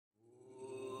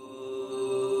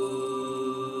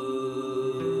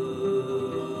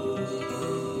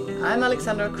I'm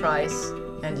Alexandra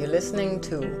Kreis, and you're listening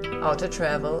to How to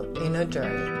Travel in a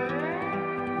Journey.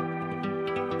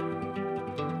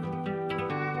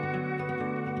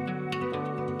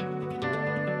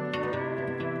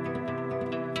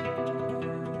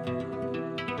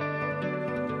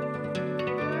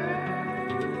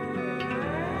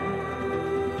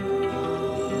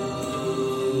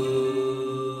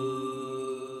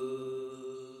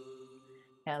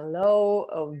 Hello,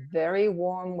 a very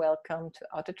warm welcome to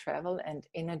How to Travel and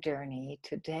in a Journey.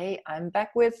 Today I'm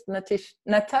back with Natasha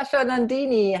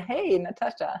Nandini. Hey,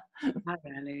 Natasha. Hi,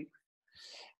 Alex.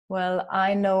 Well,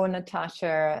 I know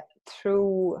Natasha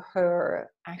through her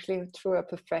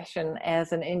profession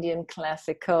as an Indian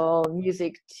classical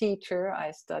music teacher.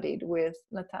 I studied with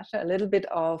Natasha a little bit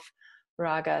of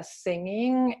raga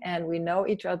singing, and we know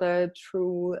each other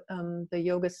through the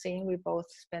yoga scene we both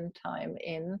spend time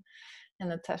in. And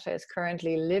Natasha is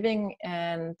currently living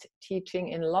and teaching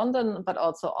in London, but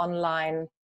also online.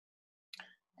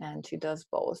 And she does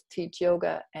both teach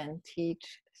yoga and teach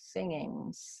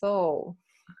singing. So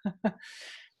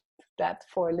that's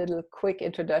for a little quick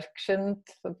introduction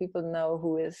so people know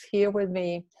who is here with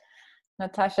me.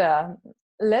 Natasha,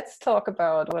 let's talk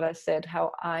about what I said,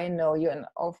 how I know you and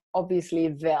obviously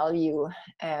value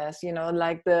as,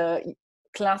 like the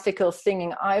classical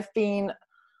singing. I've been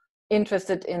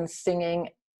interested in singing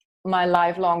my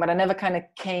life long, but I never kind of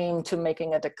came to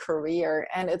making it a career.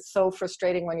 And it's so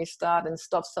frustrating when you start and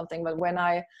stop something. But when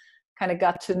I kind of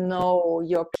got to know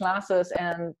your classes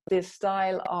and this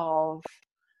style of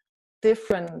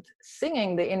different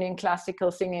singing, the Indian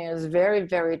classical singing is very,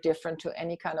 very different to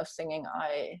any kind of singing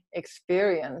I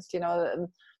experienced.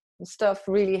 Stuff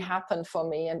really happened for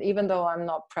me, and even though I'm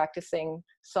not practicing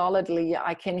solidly,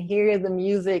 I can hear the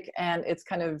music and it's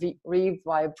kind of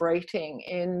re-vibrating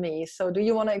in me. So do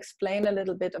you want to explain a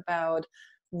little bit about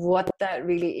what that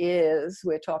really is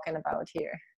we're talking about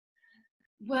here?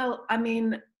 Well, I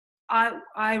mean,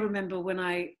 I remember when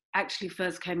I actually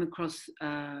first came across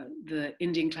the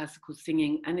Indian classical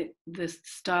singing, and the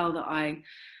style that I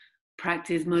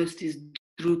practice most is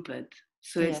Drupad.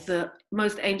 So Yes. It's the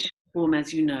most ancient form,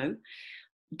 as you know.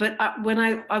 But when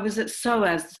I was at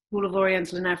SOAS, School of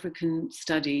Oriental and African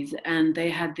Studies, and they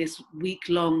had this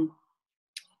week-long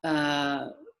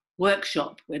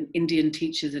workshop when Indian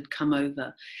teachers had come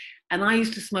over. And I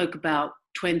used to smoke about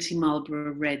 20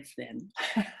 Marlboro Reds then.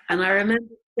 And I remember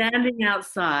standing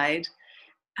outside,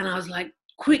 and I was like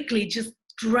quickly just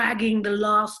dragging the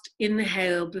last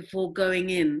inhale before going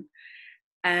in.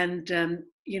 And,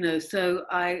 so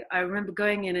I remember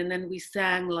going in, and then we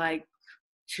sang like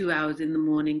 2 hours in the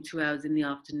morning, 2 hours in the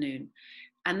afternoon.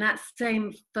 And that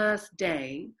same first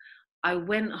day, I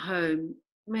went home,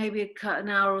 maybe an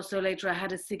hour or so later, I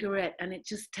had a cigarette, and it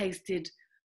just tasted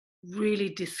really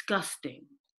disgusting.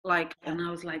 And I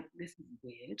was like, this is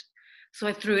weird. So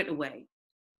I threw it away.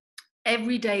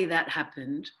 Every day that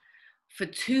happened, for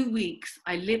 2 weeks,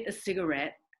 I lit a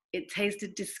cigarette. It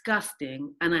tasted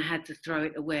disgusting, and I had to throw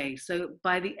it away. So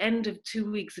by the end of 2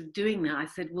 weeks of doing that, I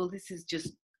said, well, this is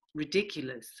just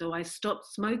ridiculous. So I stopped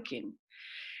smoking.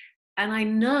 And I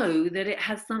know that it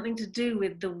has something to do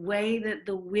with the way that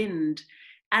the wind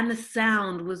and the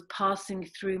sound was passing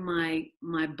through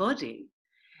my body.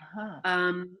 Uh-huh.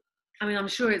 I mean, I'm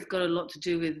sure it's got a lot to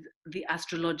do with the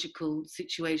astrological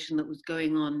situation that was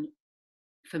going on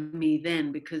for me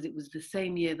then, because it was the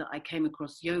same year that I came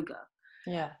across yoga.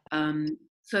 Yeah.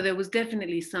 So there was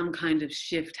definitely some kind of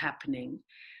shift happening.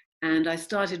 And I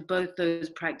started both those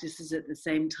practices at the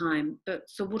same time. But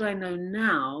so what I know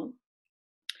now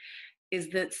is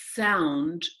that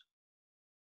sound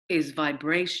is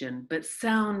vibration, but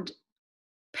sound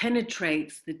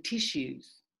penetrates the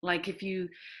tissues. Like if you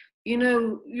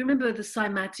remember the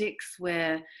cymatics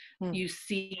where you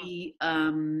see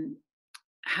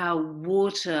how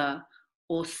water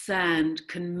or sand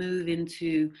can move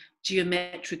into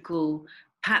geometrical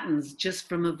patterns just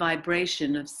from a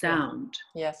vibration of sound.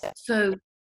 Yes. So,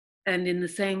 and in the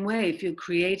same way, if you're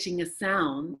creating a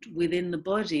sound within the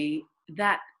body,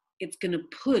 that it's going to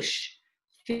push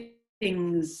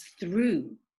things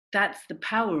through. That's the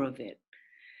power of it.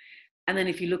 And then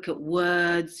if you look at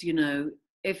words,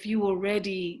 if you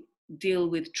already deal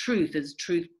with truth as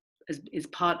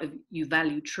part of, you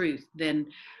value truth, then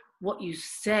what you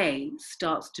say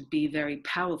starts to be very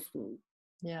powerful.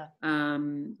 Yeah.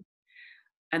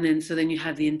 And then you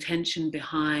have the intention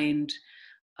behind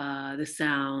the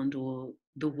sound or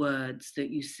the words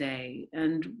that you say,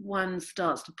 and one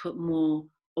starts to put more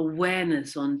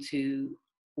awareness onto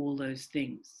all those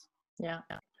things. Yeah.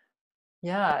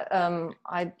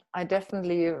 I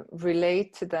definitely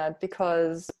relate to that,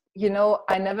 because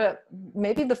I never,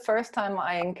 maybe the first time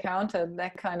I encountered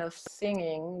that kind of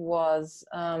singing was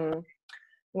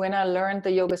when I learned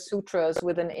the Yoga Sutras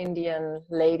with an Indian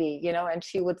lady, and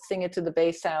she would sing it to the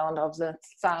bass sound of the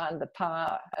sa and the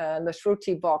pa, the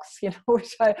shruti box,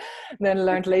 which I then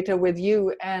learned later with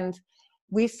you. And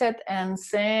we sat and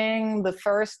sang the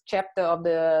first chapter of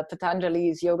the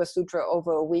Patanjali's Yoga Sutra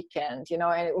over a weekend,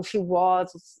 and she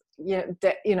was,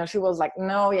 she was like,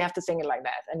 no, you have to sing it like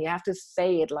that, and you have to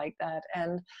say it like that.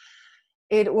 And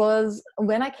it was,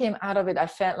 when I came out of it, I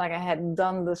felt like I had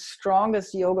done the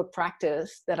strongest yoga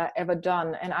practice that I ever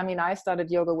done. And I mean, I started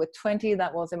yoga with 20,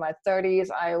 that was in my 30s.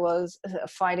 I was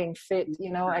fighting fit,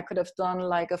 I could have done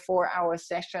like a 4-hour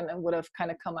session and would have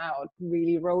kind of come out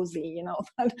really rosy,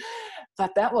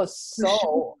 but that was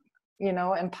so,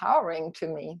 empowering to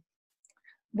me.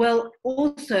 Well,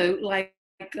 also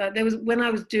there was when I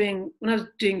was doing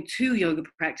 2 yoga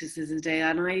practices a day,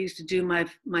 and I used to do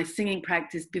my singing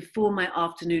practice before my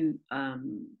afternoon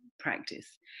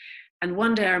practice. And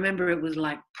one day I remember it was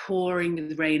like pouring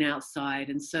with rain outside,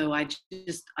 and so I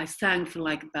sang for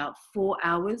like about 4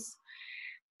 hours,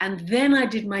 and then I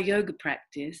did my yoga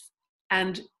practice.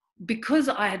 And because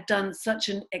I had done such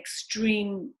an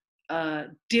extreme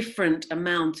different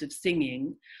amount of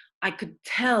singing, I could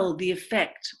tell the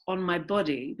effect on my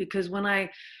body, because when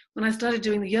I started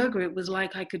doing the yoga, it was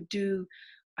like I could do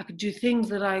things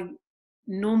that I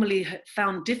normally had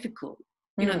found difficult.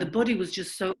 The body was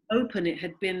just so open. It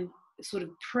had been sort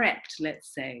of prepped,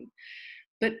 let's say.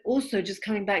 But also, just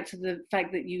coming back to the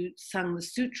fact that you sang the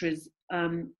sutras,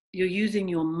 you're using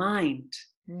your mind.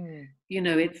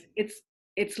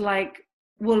 It's like,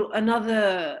 well,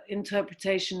 another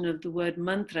interpretation of the word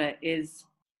mantra is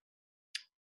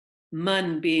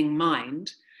man being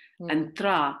mind, and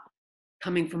tra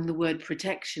coming from the word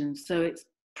protection. So it's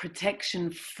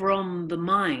protection from the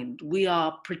mind. We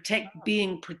are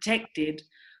being protected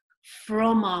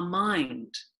from our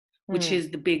mind, which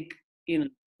is the big,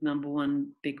 number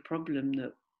one big problem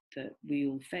that we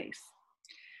all face.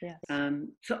 Yes.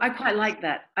 So I quite like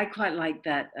that.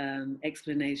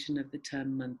 Explanation of the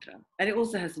term mantra, and it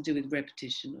also has to do with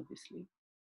repetition, obviously.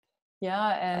 Yeah,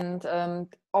 and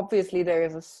obviously there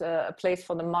is a place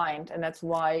for the mind, and that's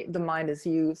why the mind is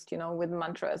used, with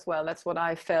mantra as well. That's what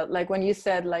I felt like when you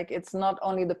said, like, it's not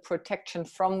only the protection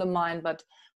from the mind, but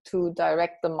to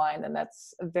direct the mind. And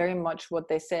that's very much what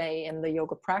they say in the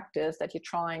yoga practice, that you're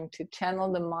trying to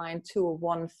channel the mind to a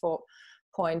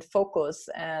one-point focus.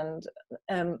 And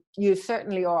you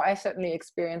certainly, or I certainly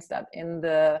experienced that in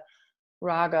the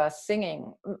raga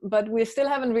singing, but we still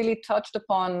haven't really touched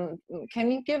upon, can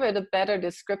you give it a better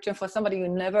description for somebody who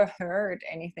never heard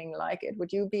anything like it?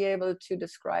 Would you be able to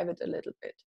describe it a little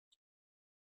bit?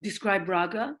 Describe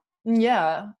raga?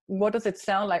 Yeah. What does it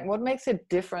sound like? What makes it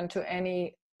different to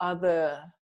any other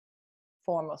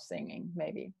form of singing,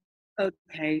 maybe?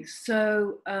 Okay,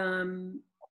 so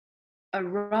a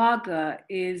raga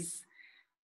is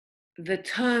the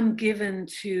term given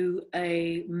to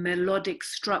a melodic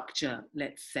structure,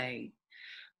 let's say.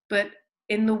 But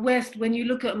in the West, when you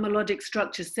look at a melodic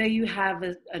structure, say you have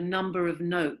a number of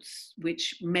notes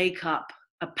which make up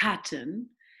a pattern,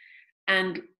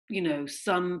 and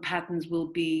some patterns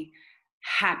will be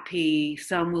happy,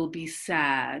 some will be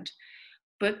sad,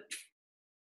 but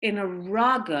in a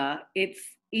raga, it's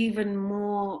even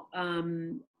more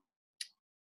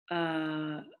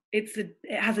it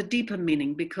has a deeper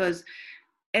meaning, because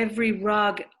every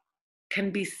rag can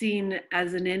be seen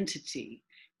as an entity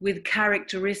with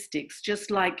characteristics,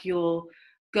 just like your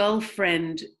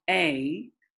girlfriend A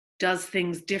does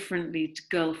things differently to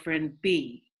girlfriend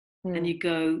B. And you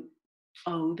go,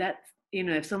 oh, that's,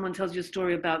 if someone tells you a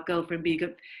story about girlfriend B, you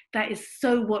go, that is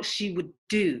so what she would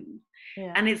do.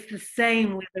 Yeah. And it's the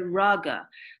same with the raga.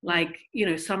 Like,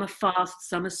 some are fast,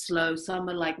 some are slow, some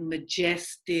are like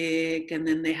majestic, and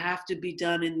then they have to be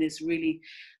done in this really,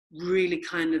 really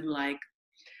kind of like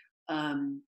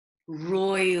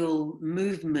royal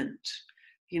movement,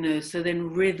 so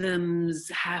then rhythms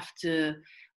have to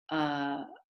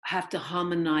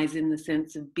harmonize in the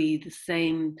sense of be the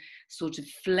same sort of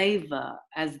flavor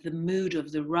as the mood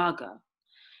of the raga.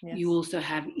 Yes. You also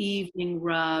have evening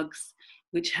rags,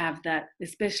 which have that,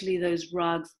 especially those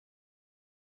rags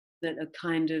that are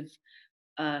kind of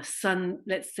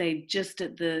let's say just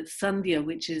at the sandhya,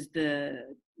 which is the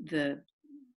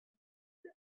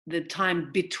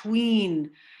time between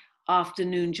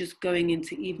afternoon just going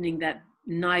into evening, that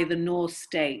neither nor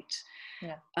state.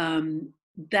 Yeah.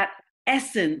 That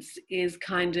essence is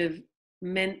kind of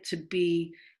meant to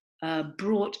be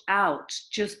brought out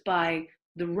just by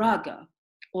the raga,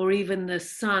 or even the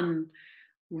sun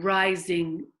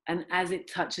rising, and as it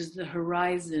touches the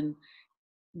horizon,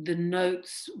 the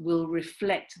notes will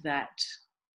reflect that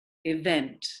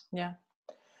event. Yeah.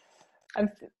 And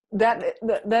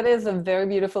that is a very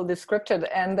beautiful description.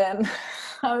 And then,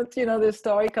 this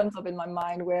story comes up in my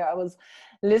mind where I was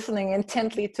listening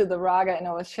intently to the raga, and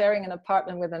I was sharing an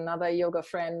apartment with another yoga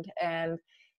friend, and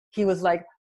he was like,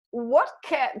 what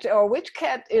cat or which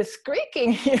cat is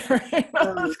squeaking here?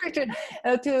 Screeching,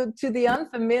 to the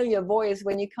unfamiliar voice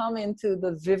when you come into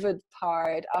the vivid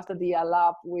part after the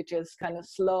alap, which is kind of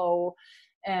slow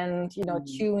and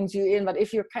tunes you in. But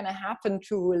if you kind of happen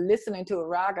to listening to a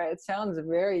raga, it sounds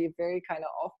very, very kind of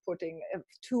off-putting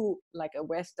to like a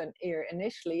Western ear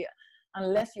initially,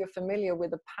 unless you're familiar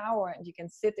with the power and you can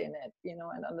sit in it,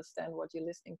 and understand what you're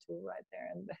listening to right there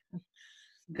and then.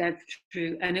 That's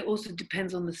true. And it also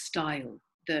depends on the style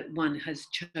that one has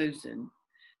chosen,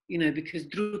 because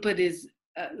Drupad is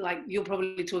like, you're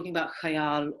probably talking about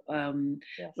Khayal,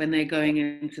 Yes. when they're going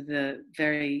into the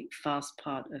very fast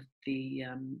part of the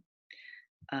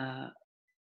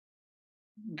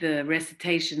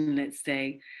recitation, let's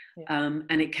say,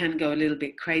 and it can go a little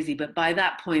bit crazy. But by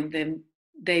that point, then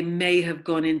they may have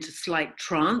gone into slight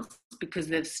trance because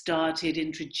they've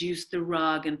introduced the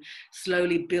rag and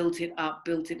slowly built it up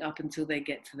until they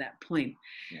get to that point.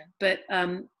 Yeah. But,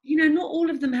 not all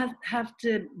of them have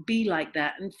to be like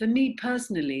that. And for me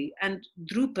personally, and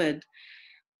Drupad,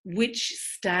 which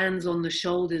stands on the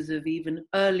shoulders of even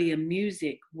earlier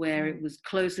music where it was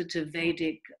closer to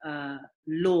Vedic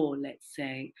law, let's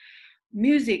say,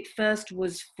 music first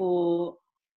was for,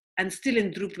 and still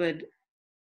in Drupad,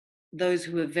 those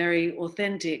who are very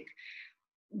authentic,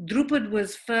 Drupad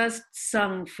was first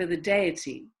sung for the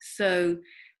deity. So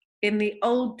in the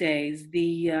old days,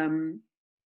 the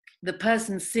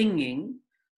person singing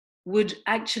would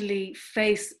actually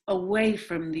face away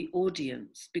from the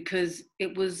audience because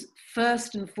it was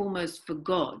first and foremost for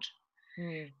God.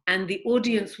 And the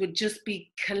audience would just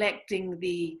be collecting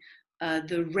the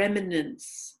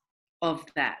remnants of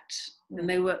that. And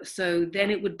then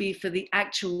it would be for the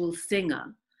actual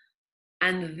singer.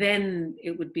 And then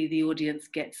it would be the audience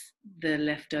gets the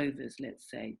leftovers, let's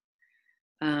say.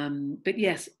 But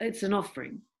yes, it's an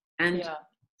offering. And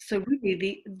so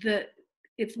really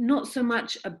it's not so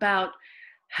much about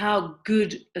how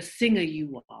good a singer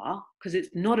you are, because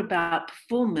it's not about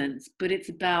performance, but it's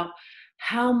about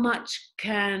how much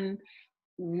can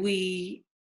we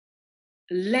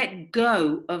let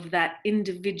go of that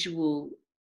individual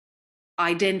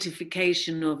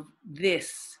identification of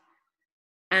this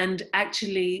and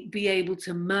actually be able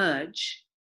to merge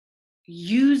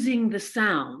using the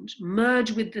sound,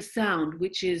 merge with the sound,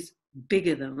 which is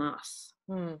bigger than us.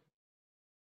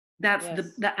 That's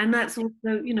and that's also,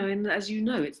 as you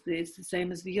know, it's the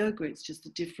same as the yoga. It's just a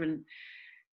different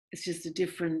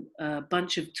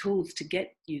bunch of tools to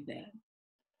get you there.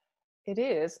 It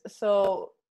is.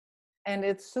 So, and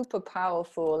it's super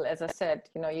powerful. As I said,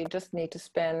 you just need to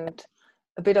spend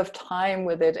a bit of time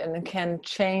with it, and it can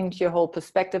change your whole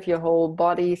perspective, your whole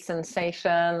body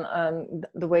sensation,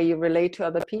 the way you relate to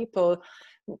other people.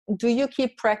 Do you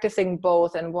keep practicing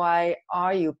both, and why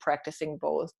are you practicing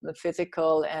both, the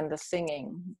physical and the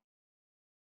singing?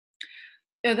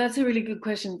 Yeah, that's a really good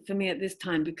question for me at this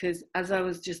time, because as I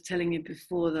was just telling you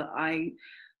before, that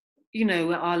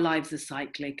our lives are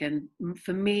cyclic, and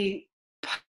for me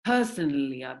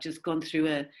personally, I've just gone through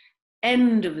an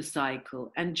end of a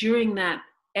cycle, and during that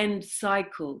end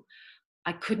cycle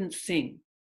I couldn't sing.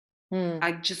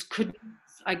 I just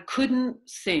couldn't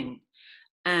sing,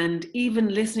 and even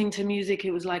listening to music,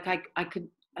 it was like I could,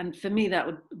 and for me that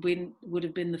would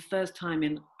have been the first time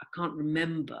in, I can't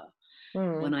remember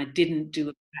when I didn't do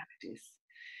a practice,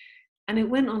 and it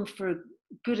went on for a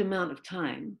good amount of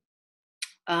time,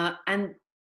 and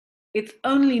it's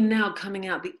only now coming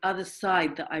out the other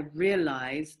side that I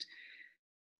realized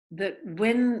that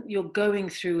when you're going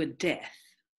through a death,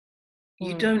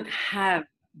 you don't have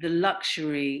the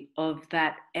luxury of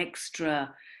that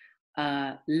extra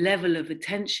level of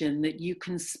attention that you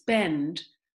can spend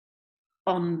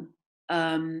on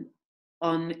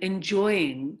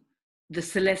enjoying the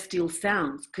celestial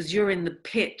sounds, because you're in the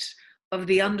pit of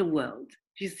the underworld.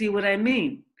 Do you see what I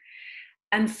mean?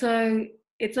 And so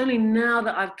it's only now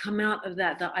that I've come out of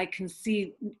that I can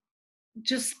see,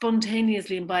 just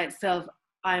spontaneously and by itself,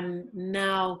 I'm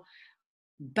now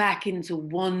back into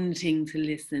wanting to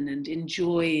listen and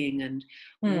enjoying and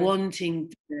wanting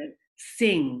to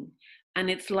sing. And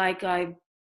it's like I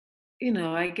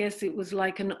guess it was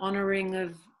like an honoring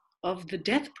of the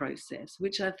death process,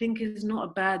 which I think is not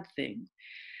a bad thing.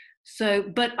 So,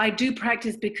 but I do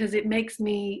practice because it makes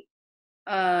me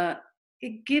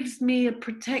it gives me a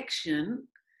protection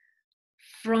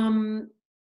from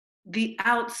the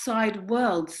outside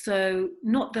world. So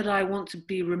not that I want to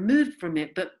be removed from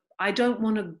it, but I don't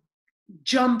want to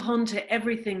jump onto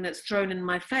everything that's thrown in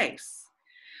my face.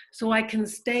 So I can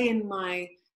stay in my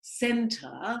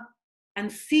center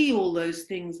and see all those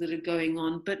things that are going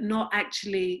on, but not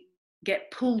actually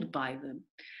get pulled by them,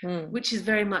 which is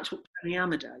very much what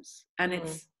pranayama does. And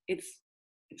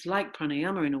it's like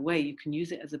pranayama in a way. You can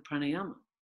use it as a pranayama.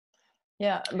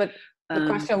 Yeah, but the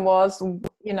question was,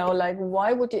 you know, like,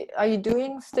 why would you, are you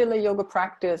doing still a yoga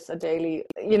practice a daily?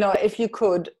 You know, if you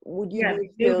could, would you do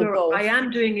still yoga, both? I am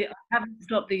doing it. I haven't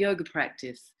stopped the yoga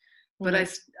practice, but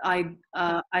I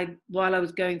while I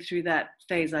was going through that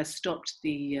phase, I stopped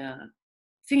the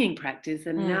singing practice,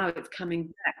 and now it's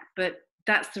coming back. But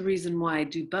that's the reason why I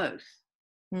do both.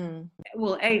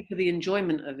 Well, A, for the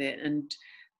enjoyment of it, and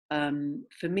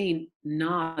for me,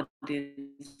 nad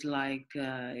is like,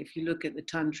 if you look at the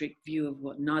tantric view of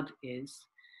what nad is,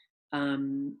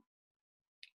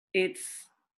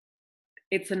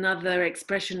 it's another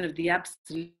expression of the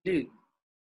absolute.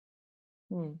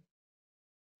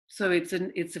 So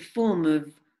it's a form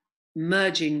of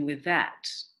merging with that.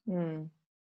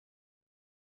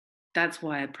 That's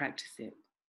why I practice it.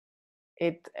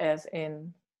 It as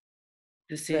in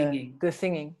the singing. The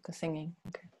singing.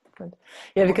 Okay, good.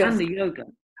 Yeah, because and the yoga,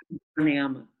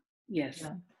 pranayama. Yes.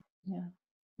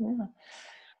 Yeah.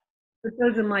 But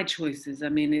those are my choices. I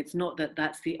mean, it's not that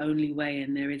that's the only way,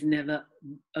 and there is never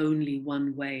only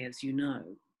one way, as you know.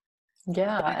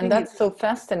 Yeah, and that's so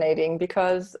fascinating,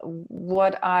 because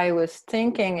what I was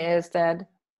thinking is that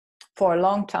for a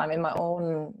long time in my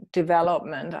own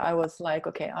development, I was like,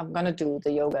 okay, I'm going to do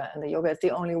the yoga, and the yoga is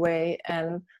the only way.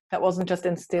 And that wasn't just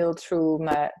instilled through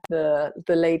the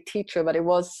late teacher, but it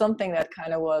was something that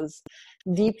kind of was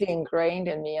deeply ingrained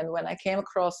in me. And when I came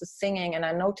across the singing and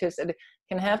I noticed it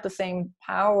can have the same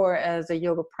power as a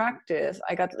yoga practice,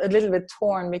 I got a little bit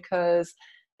torn, because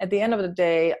at the end of the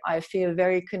day, I feel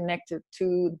very connected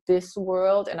to this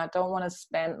world, and I don't want to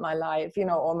spend my life, you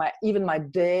know, or even my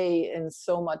day in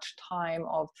so much time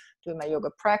of doing my yoga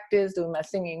practice, doing my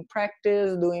singing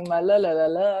practice, doing my la la la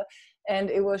la. And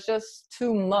it was just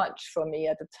too much for me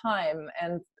at the time.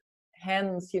 And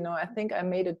hence, you know, I think I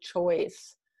made a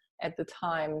choice at the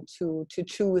time to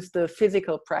choose the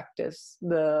physical practice,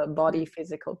 the body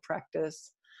physical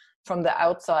practice, from the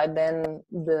outside than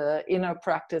the inner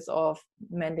practice of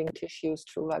mending tissues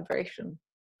through vibration.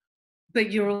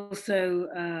 But you're also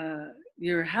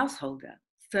you're a householder,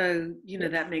 so you know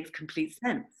that makes complete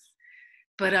sense.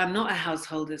 But I'm not a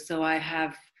householder, so I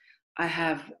have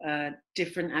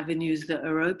different avenues that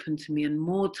are open to me, and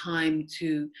more time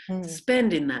to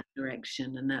spend in that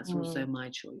direction, and that's also my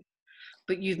choice.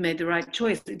 But you've made the right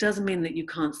choice. It doesn't mean that you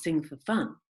can't sing for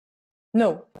fun.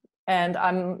 No. And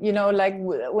I'm, you know, like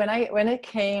when it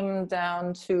came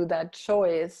down to that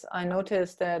choice, I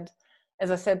noticed that, as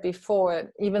I said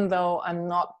before, even though I'm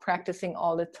not practicing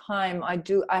all the time,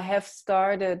 I have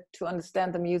started to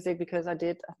understand the music, because I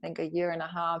did, I think, 1.5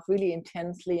 years really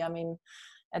intensely. I mean,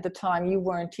 at the time you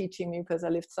weren't teaching me because I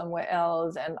lived somewhere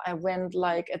else, and I went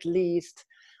like at least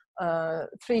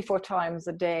 3-4 times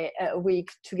a week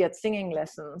to get singing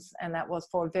lessons, and that was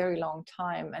for a very long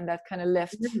time, and that kind of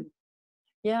left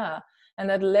and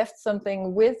that left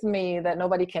something with me that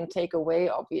nobody can take away,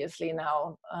 obviously,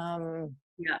 now. And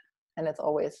it's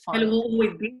always fun. It will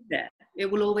always be there. It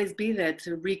will always be there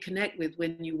to reconnect with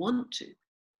when you want to.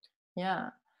 Yeah.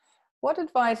 What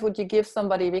advice would you give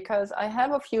somebody? Because I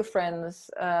have a few friends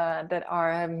that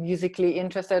are musically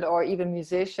interested, or even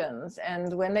musicians,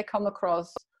 and when they come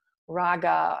across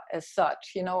raga as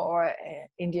such, you know, or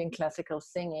Indian classical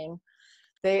singing,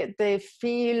 they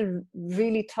feel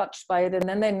really touched by it, and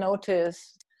then they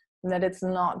notice that it's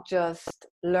not just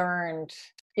learned,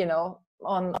 you know,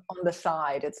 on the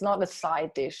side. It's not a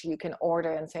side dish you can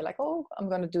order and say like, oh, I'm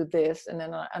going to do this and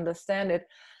then I understand it.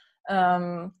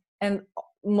 And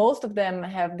most of them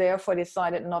have therefore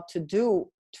decided not to do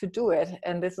it.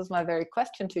 And this is my very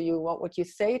question to you. What would you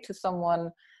say to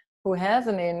someone who has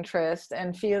an interest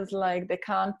and feels like they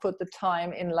can't put the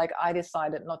time in, like I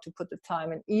decided not to put the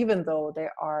time in, even though they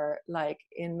are like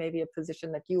in maybe a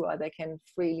position that you are, they can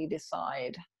freely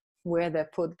decide where they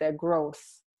put their growth?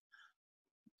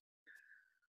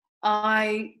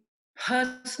 I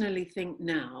personally think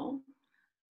now,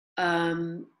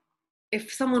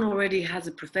 if someone already has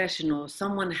a profession, or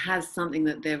someone has something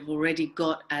that they've already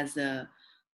got as a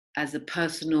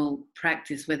personal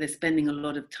practice where they're spending a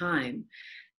lot of time,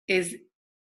 is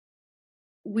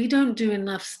we don't do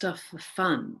enough stuff for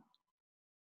fun.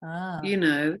 You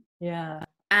know? Yeah.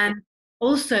 And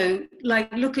also,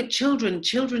 like, look at children.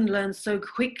 Children learn so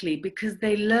quickly because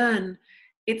they learn,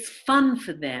 it's fun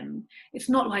for them. It's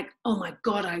not like, oh my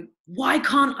God, why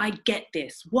can't I get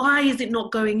this? Why is it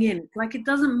not going in? Like, it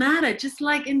doesn't matter. Just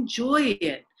like enjoy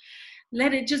it.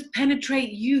 Let it just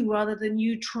penetrate you rather than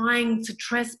you trying to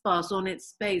trespass on its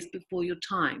space before your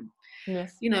time.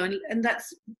 Yes. You know, and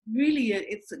that's really,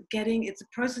 it's a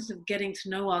process of getting to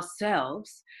know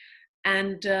ourselves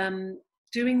and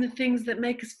doing the things that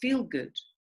make us feel good.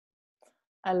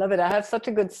 I love it. I have such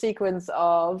a good sequence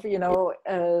of,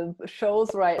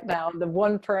 shows right now. The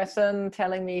one person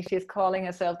telling me she's calling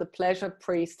herself the pleasure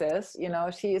priestess.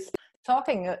 She's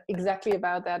talking exactly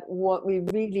about that, what we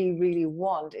really, really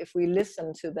want. If we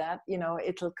listen to that,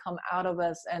 it'll come out of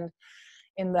us. And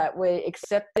in that way,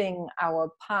 accepting our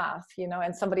path,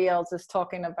 and somebody else is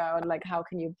talking about, like, how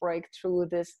can you break through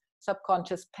this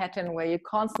subconscious pattern where you're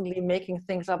constantly making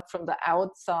things up from the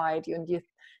outside,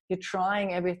 you're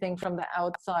trying everything from the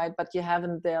outside, but you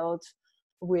haven't dealt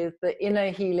with the inner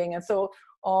healing. And so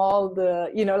all the,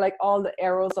 all the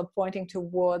arrows are pointing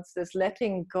towards this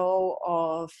letting go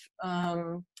of,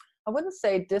 I wouldn't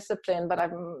say discipline, but I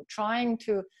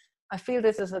feel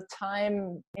this is a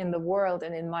time in the world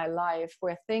and in my life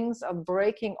where things are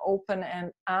breaking open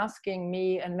and asking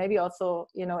me, and maybe also,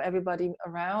 everybody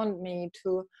around me,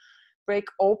 to break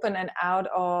open and out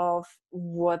of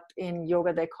what in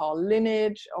yoga they call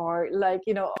lineage, or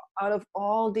out of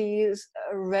all these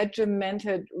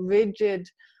regimented, rigid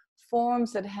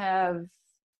forms that have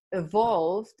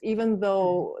evolved, even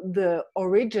though the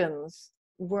origins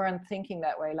weren't thinking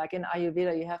that way. Like in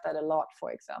Ayurveda, you have that a lot,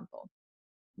 for example.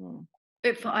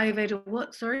 For Ayurveda,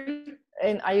 what? Sorry?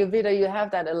 In Ayurveda, you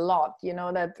have that a lot,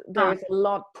 that there is a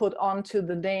lot put onto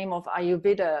the name of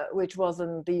Ayurveda, which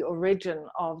wasn't the origin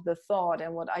of the thought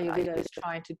and what Ayurveda is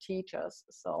trying to teach us.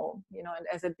 So, and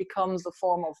as it becomes a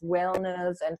form of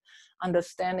wellness and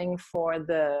understanding for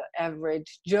the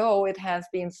average Joe, it has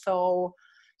been so,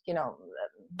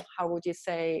 how would you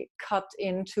say, cut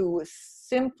into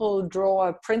simple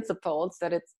drawer principles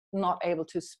that it's not able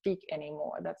to speak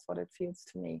anymore. That's what it feels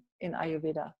to me in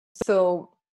Ayurveda.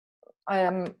 So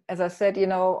as I said,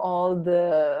 all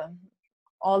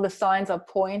the signs are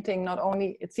pointing, not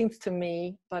only, it seems to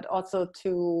me, but also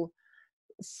to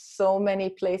so many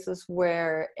places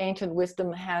where ancient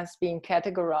wisdom has been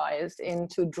categorized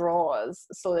into drawers,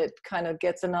 so it kind of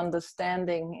gets an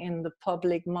understanding in the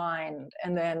public mind,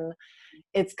 and then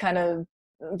it's kind of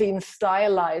being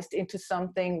stylized into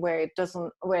something where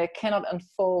it cannot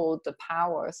unfold the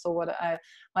power. So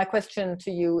my question to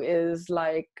you is,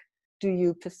 like, do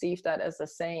you perceive that as the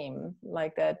same,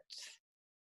 like that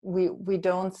we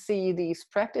don't see these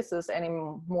practices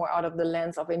anymore out of the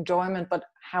lens of enjoyment, but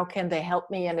how can they help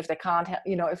me? And if they can't help,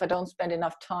 if I don't spend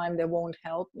enough time, they won't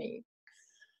help me.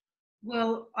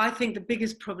 Well, I think the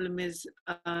biggest problem is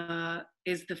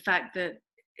the fact that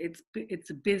it's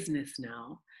a business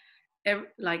now.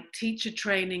 Like teacher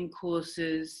training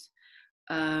courses,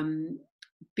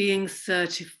 being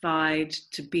certified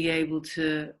to be able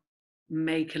to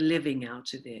make a living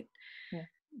out of it. Yeah.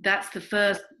 That's the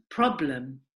first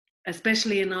problem,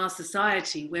 especially in our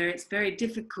society, where it's very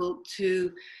difficult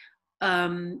to,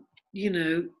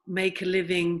 make a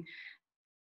living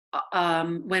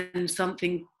when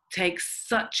something takes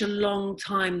such a long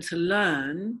time to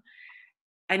learn,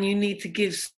 and you need to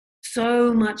give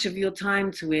so much of your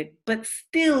time to it, but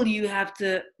still you have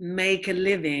to make a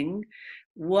living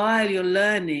while you're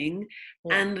learning.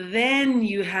 Yeah. And then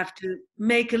you have to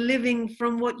make a living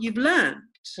from what you've learned.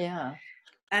 Yeah.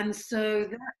 And so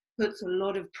that puts a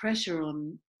lot of pressure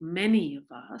on many of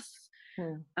us.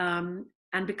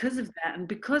 And because of that, and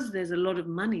because there's a lot of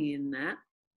money in that,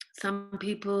 some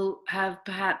people have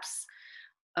perhaps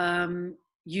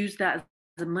used that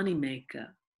as a moneymaker.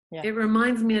 Yeah. It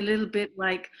reminds me a little bit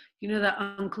like, that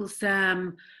Uncle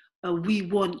Sam, we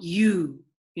want you,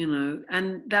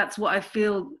 and that's what I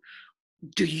feel.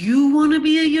 Do you want to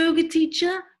be a yoga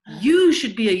teacher? You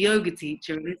should be a yoga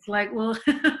teacher. It's like, well,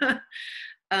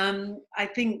 I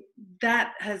think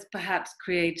that has perhaps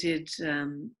created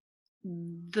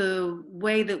the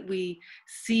way that we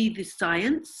see the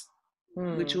science,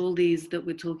 which all these that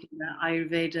we're talking about,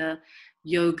 Ayurveda,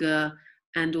 yoga,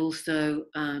 and also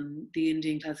the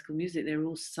Indian classical music, they're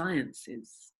all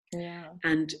sciences. Yeah.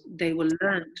 And they were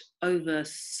learnt over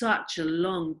such a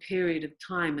long period of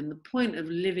time. And the point of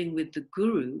living with the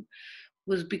guru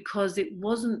was because it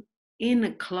wasn't in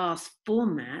a class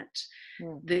format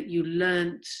that you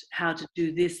learnt how to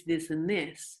do this, this, and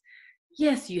this.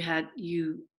 Yes, you'd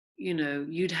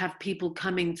have people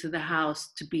coming to the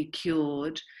house to be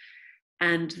cured,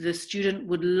 and the student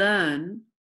would learn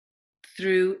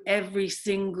through every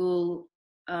single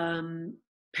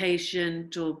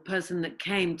patient or person that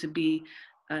came to be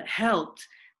helped.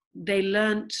 They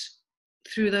learnt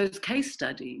through those case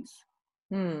studies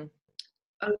over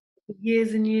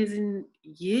years and years and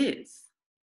years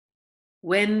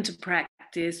when to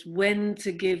practice, when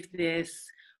to give this,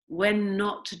 when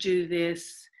not to do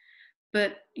this.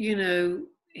 But, you know,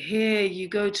 here you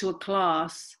go to a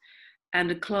class and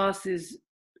the class is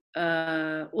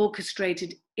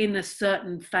orchestrated in a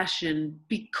certain fashion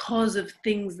because of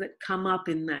things that come up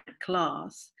in that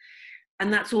class.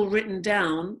 And that's all written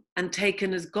down and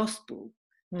taken as gospel.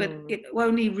 But it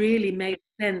only really made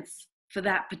sense for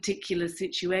that particular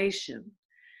situation.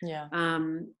 Yeah.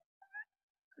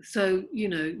 So, you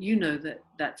know that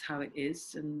that's how it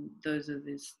is, and those are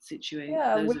the situations.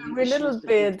 Yeah, we're a little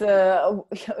bit,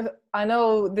 I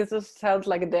know sounds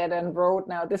like a dead end road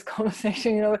now, this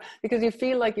conversation, you know, because you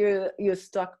feel like you're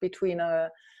stuck between how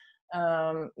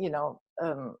do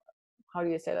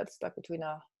you say that, stuck between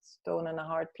a stone and a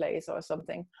hard place or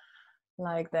something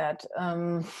like that.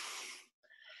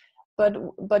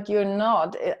 But you're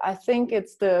not. I think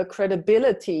it's the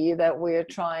credibility that we're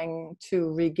trying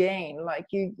to regain. Like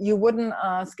you wouldn't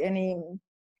ask any,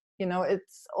 you know,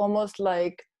 it's almost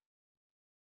like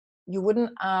you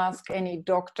wouldn't ask any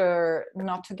doctor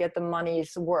not to get the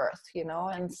money's worth, you know,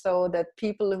 and so that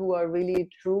people who are really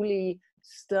truly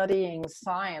studying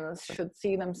science should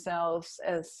see themselves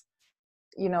as,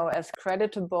 you know, as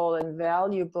creditable and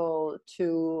valuable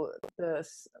to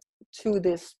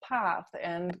this path,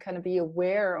 and kind of be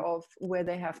aware of where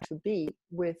they have to be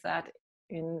with that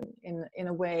in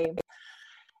a way.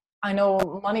 I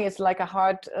know money is like a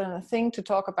hard thing to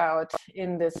talk about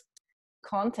in this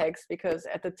context, because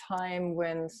at the time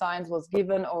when science was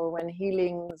given or when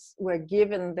healings were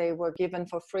given, they were given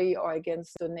for free or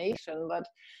against donation. But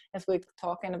as we're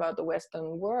talking about the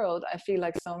Western world, I feel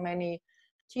like so many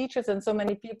teachers and so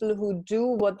many people who do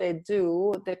what they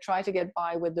do, they try to get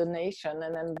by with donation,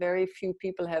 and then very few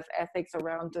people have ethics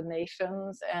around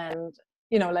donations and,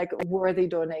 you know, like worthy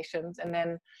donations. And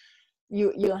then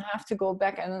you'll have to go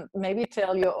back and maybe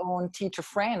tell your own teacher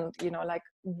friend, you know, like,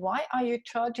 why are you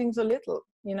charging so little?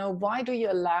 You know, why do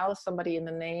you allow somebody in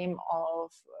the name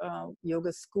of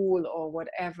yoga school or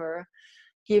whatever,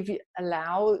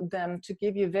 allow them to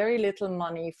give you very little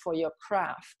money for your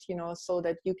craft, you know, so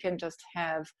that you can just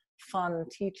have fun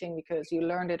teaching because you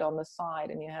learned it on the side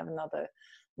and you have another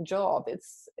job?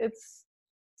 It's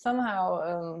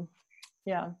somehow,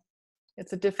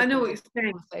 it's a difficult, I know what you're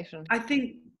saying. conversation. I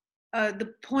think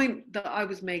the point that I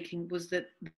was making was that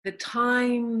the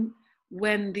time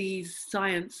when these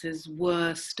sciences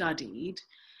were studied,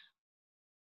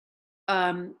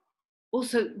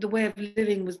 also the way of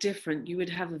living was different. You would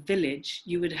have a village,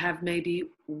 you would have maybe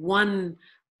one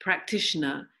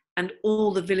practitioner, and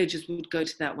all the villagers would go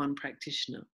to that one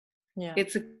practitioner. Yeah.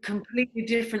 It's a completely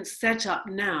different setup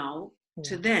now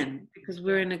to then, because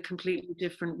we're in a completely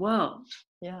different world.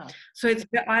 Yeah. So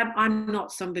I'm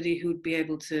not somebody who'd be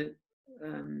able to,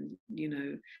 you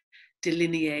know,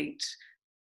 delineate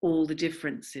all the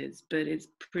differences, but it's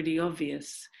pretty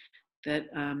obvious that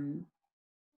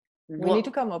we need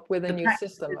to come up with a new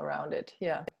system around it.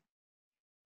 Yeah.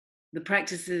 The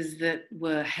practices that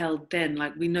were held then,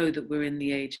 like, we know that we're in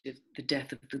the age of the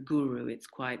death of the guru. It's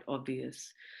quite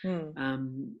obvious.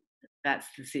 That's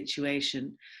the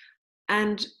situation.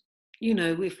 And, you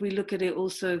know, if we look at it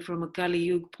also from a Kali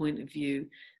Yuga point of view,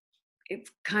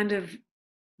 it's kind of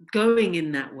going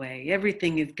in that way.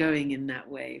 Everything is going in that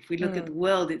way. If we look at the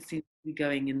world, it seems to be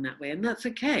going in that way, and that's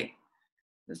okay.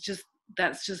 That's just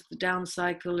the down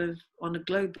cycle of on a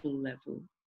global level.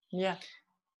 Yeah.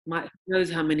 Who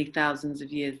knows how many thousands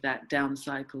of years that down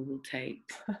cycle will take.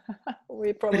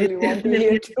 We probably won't be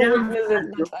here to witness it,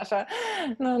 Natasha.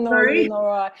 No, Sorry? you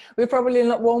know, we probably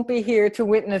won't be here to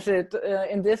witness it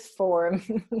in this form,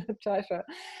 Natasha.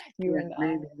 You and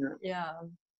I. Yeah.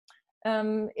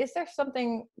 Is there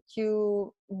something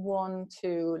you want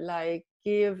to like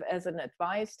give as an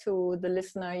advice to the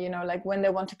listener, you know, like when they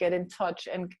want to get in touch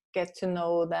and get to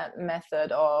know that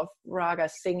method of raga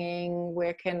singing?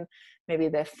 Where can maybe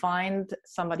they find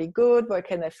somebody good? Where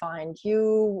can they find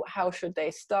you? How should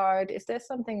they start? Is there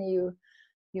something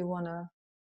you want to?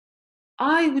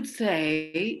 I would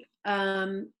say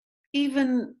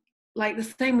even like the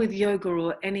same with yoga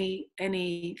or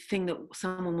anything that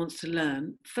someone wants to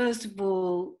learn. First of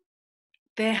all,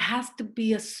 there has to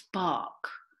be a spark.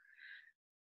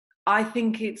 I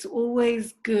think it's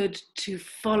always good to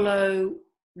follow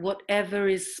whatever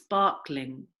is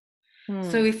sparkling.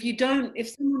 So if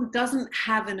someone doesn't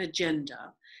have an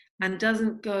agenda and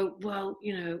doesn't go, well,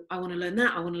 you know, I want to learn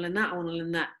that, I want to learn that, I want to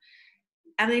learn that,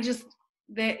 and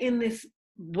they're in this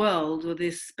world or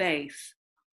this space.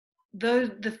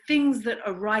 The things that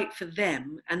are right for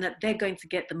them and that they're going to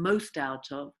get the most out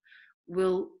of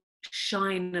will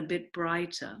shine a bit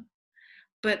brighter.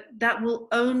 But that will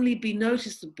only be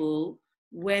noticeable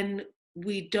when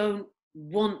we don't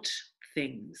want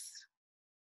things.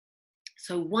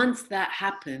 So once that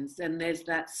happens and there's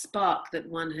that spark that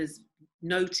one has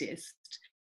noticed,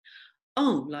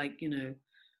 oh, like,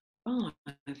 I'm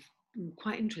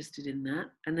quite interested in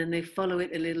that. And then they follow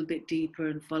it a little bit deeper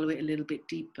and follow it a little bit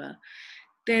deeper.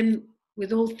 Then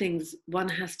with all things, one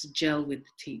has to gel with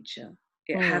the teacher.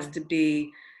 It has to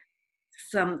be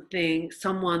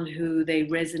someone who they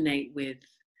resonate with,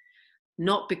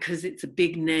 not because it's a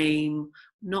big name,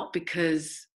 not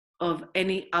because of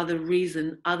any other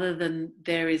reason other than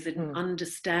there is an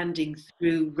understanding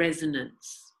through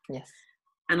resonance. Yes.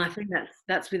 And I think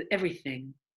that's with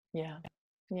everything. Yeah.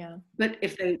 Yeah. But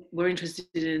if they were interested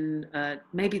in,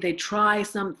 maybe they try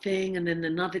something and then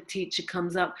another teacher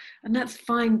comes up, and that's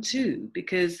fine too,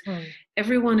 because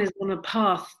everyone is on a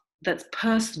path that's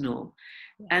personal.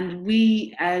 And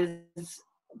we, as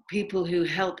people who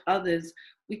help others,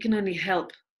 we can only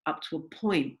help up to a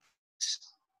point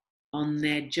on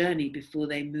their journey before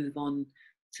they move on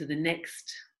to the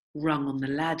next rung on the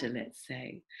ladder, let's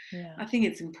say. Yeah. I think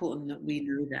it's important that we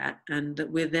know that and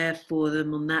that we're there for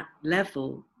them on that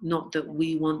level, not that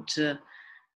we want to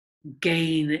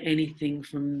gain anything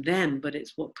from them, but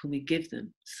it's what can we give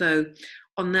them. So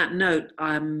on that note,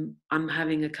 I'm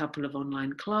having a couple of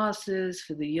online classes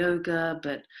for the yoga,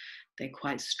 but they're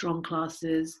quite strong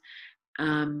classes.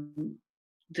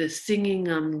 The singing,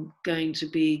 I'm going to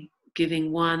be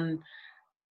giving one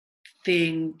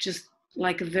thing, just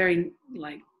like a very,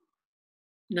 like,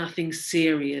 nothing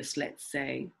serious, let's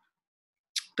say,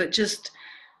 but just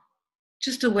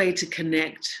a way to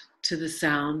connect to the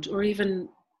sound, or even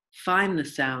find the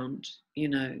sound,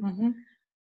 and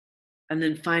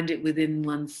then find it within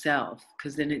oneself,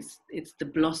 because then it's the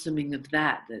blossoming of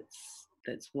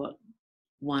that's what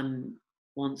one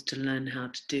wants to learn how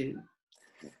to do.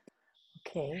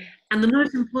 Okay. And the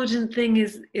most important thing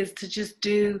is to just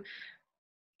do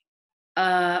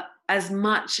as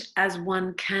much as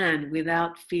one can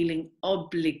without feeling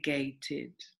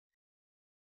obligated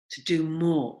to do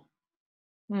more.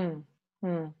 Because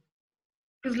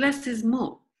less is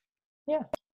more. Yeah.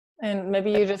 And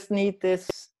maybe you just need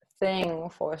this thing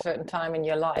for a certain time in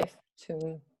your life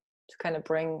to kind of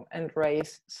bring and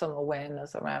raise some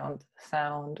awareness around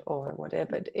sound or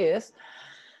whatever it is.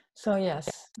 So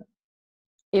yes,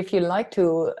 if you'd like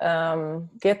to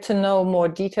get to know more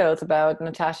details about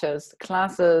Natasha's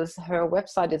classes, her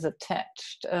website is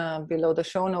attached below the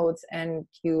show notes, and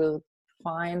you'll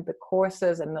find the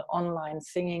courses and the online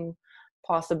singing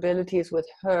possibilities with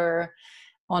her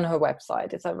on her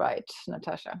website. Is that right,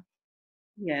 Natasha?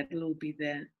 Yeah, it'll all be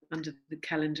there under the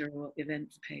calendar or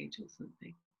events page or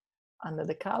something. Under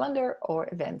the calendar or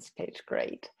events page.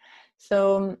 Great.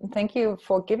 So thank you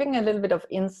for giving a little bit of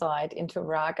insight into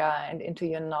Raga and into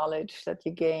your knowledge that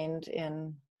you gained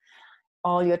in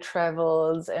all your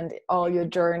travels and all your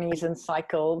journeys and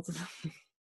cycles.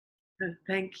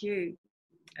 Thank you,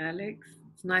 Alex.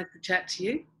 It's nice to chat to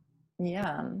you.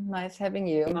 Yeah, nice having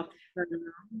you.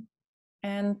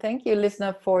 And thank you,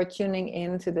 listener, for tuning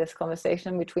in to this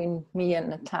conversation between me and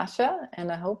Natasha.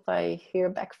 And I hope I hear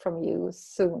back from you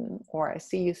soon, or I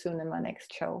see you soon in my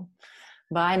next show.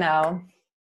 Bye now.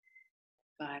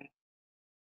 Bye.